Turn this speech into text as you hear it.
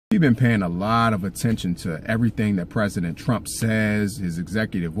we've been paying a lot of attention to everything that President Trump says, his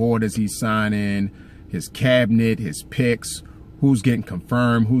executive orders he's signing, his cabinet, his picks, who's getting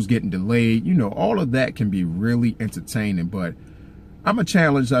confirmed, who's getting delayed. You know, all of that can be really entertaining, but I'm going to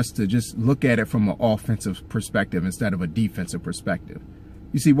challenge us to just look at it from an offensive perspective instead of a defensive perspective.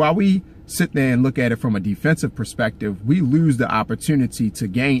 You see, while we sit there and look at it from a defensive perspective, we lose the opportunity to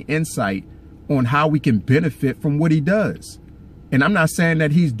gain insight on how we can benefit from what he does. And I'm not saying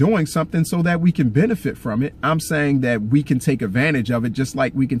that he's doing something so that we can benefit from it. I'm saying that we can take advantage of it just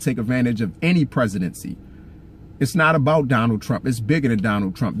like we can take advantage of any presidency. It's not about Donald Trump. It's bigger than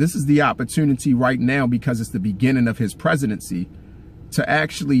Donald Trump. This is the opportunity right now, because it's the beginning of his presidency, to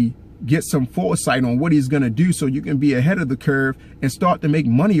actually get some foresight on what he's going to do so you can be ahead of the curve and start to make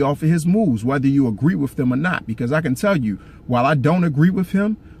money off of his moves, whether you agree with them or not. Because I can tell you, while I don't agree with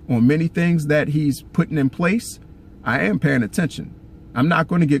him on many things that he's putting in place, I am paying attention. I'm not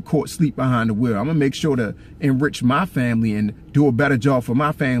going to get caught asleep behind the wheel. I'm going to make sure to enrich my family and do a better job for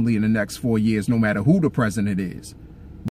my family in the next 4 years, no matter who the president is.